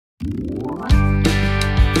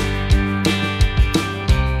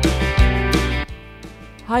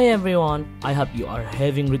Hi everyone, I hope you are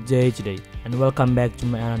having a great day today and welcome back to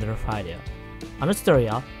my another video. On this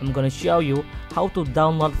tutorial, I'm gonna show you how to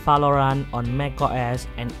download Valorant on macOS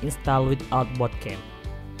and install without Bootcamp.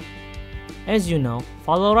 As you know,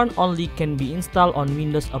 Valorant only can be installed on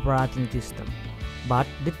Windows operating system. But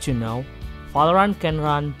did you know, Valorant can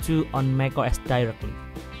run too on macOS directly,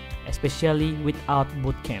 especially without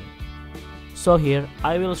Bootcamp. So here,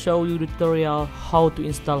 I will show you the tutorial how to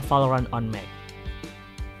install Valorant on Mac.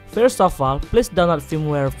 First of all, please download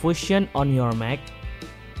firmware Fusion on your Mac.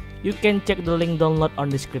 You can check the link download on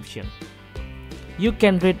description. You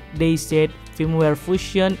can read they said firmware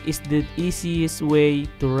Fusion is the easiest way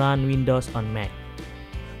to run Windows on Mac.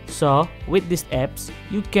 So with these apps,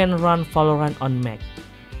 you can run Valorant on Mac.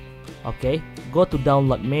 Okay, go to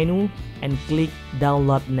download menu and click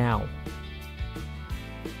download now.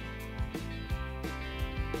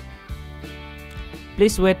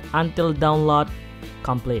 Please wait until download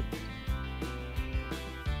complete.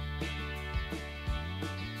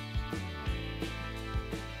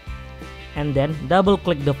 And then double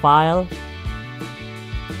click the file.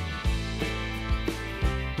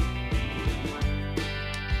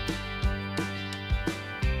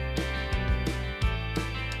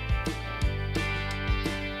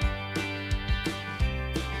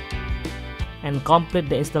 And complete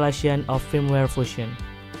the installation of firmware Fusion.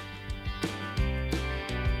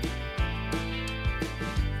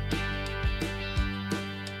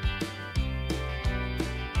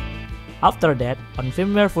 After that, on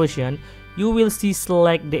firmware Fusion, you will see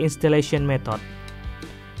select the installation method.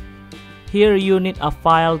 Here you need a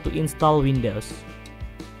file to install Windows.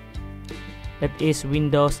 That is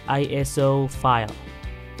Windows ISO file.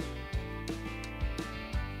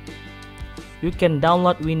 You can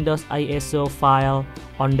download Windows ISO file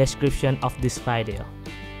on description of this video.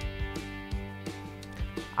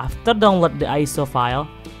 After download the ISO file,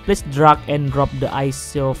 please drag and drop the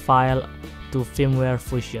ISO file to firmware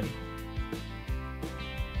Fusion.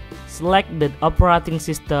 Select the operating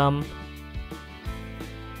system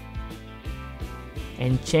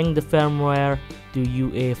and change the firmware to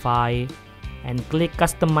UEFI and click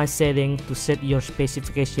customize setting to set your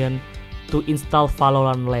specification to install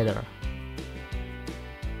Valorant later.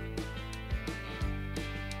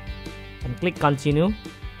 And click continue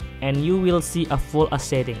and you will see a full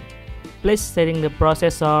setting. Please setting the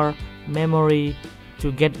processor, memory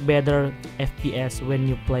to get better FPS when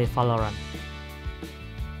you play Valorant.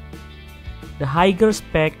 The higher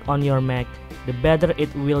spec on your Mac, the better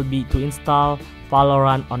it will be to install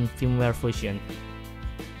Valorant on firmware Fusion.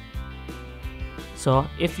 So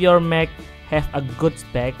if your Mac have a good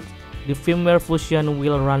spec, the firmware Fusion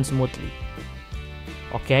will run smoothly.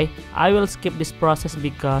 Okay, I will skip this process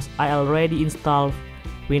because I already installed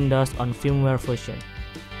Windows on firmware Fusion.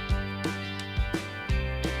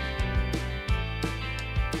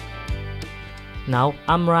 Now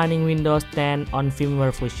I'm running Windows 10 on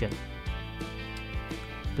firmware Fusion.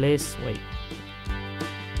 Please wait.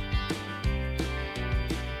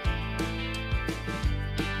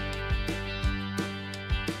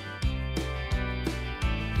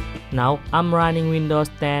 Now I'm running Windows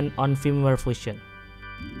 10 on firmware Fusion.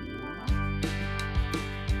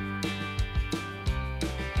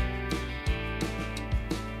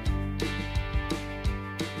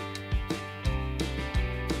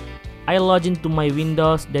 I log into my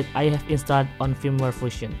Windows that I have installed on firmware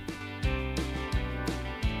Fusion.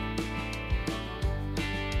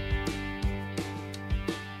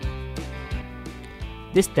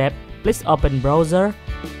 This step, please open browser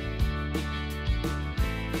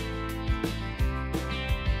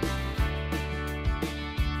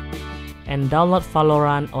and download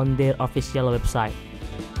Valorant on their official website.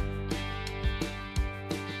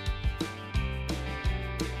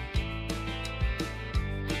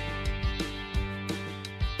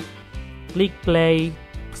 Click play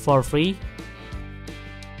for free.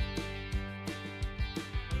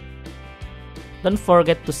 Don't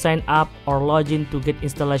forget to sign up or log in to get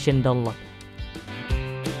installation download.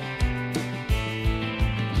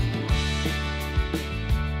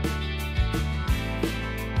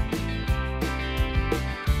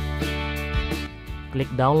 Click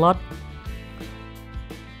download.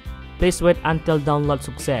 Please wait until download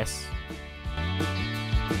success.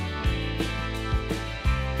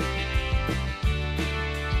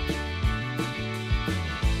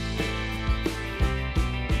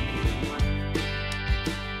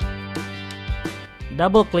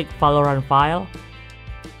 Double-click Valorant file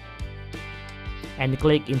and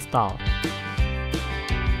click install.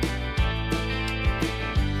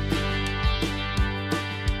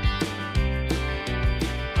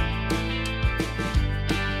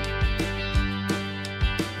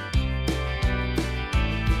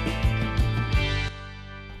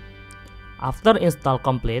 After install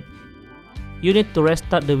complete, you need to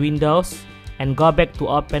restart the Windows and go back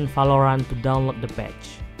to open Valorant to download the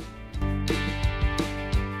patch.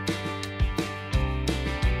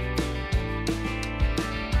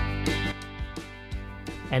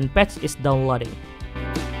 And patch is downloading.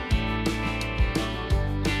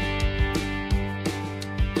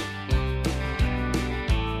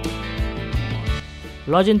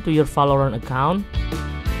 Log in to your Valorant account.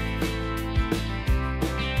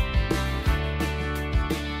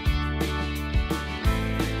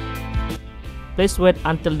 Please wait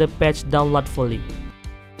until the patch download fully.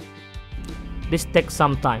 This takes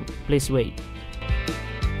some time, please wait.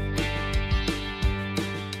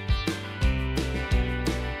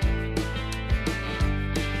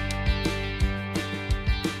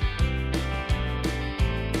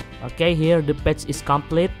 Okay, here the patch is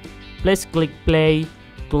complete. Please click play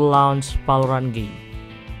to launch Valorant game.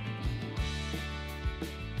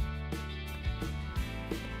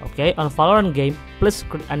 Okay, on Valorant game, please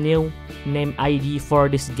create a new name ID for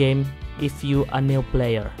this game if you a new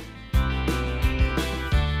player.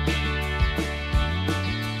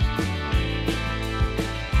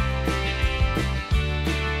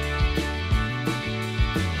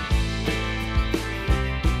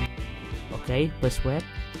 Okay, please wait.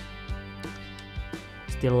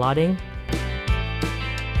 Still loading.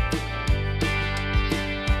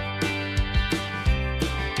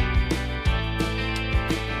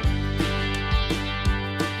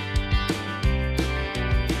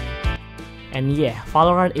 And yeah,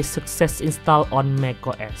 Valorant is success installed on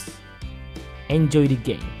macOS. Enjoy the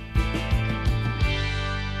game.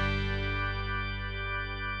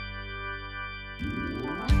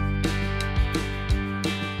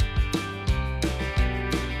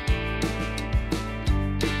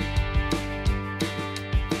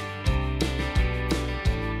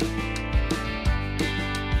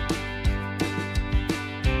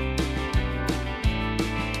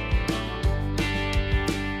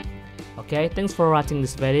 Okay, thanks for watching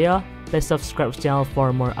this video. Please subscribe channel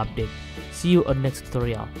for more updates. See you on next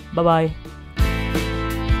tutorial. Bye bye.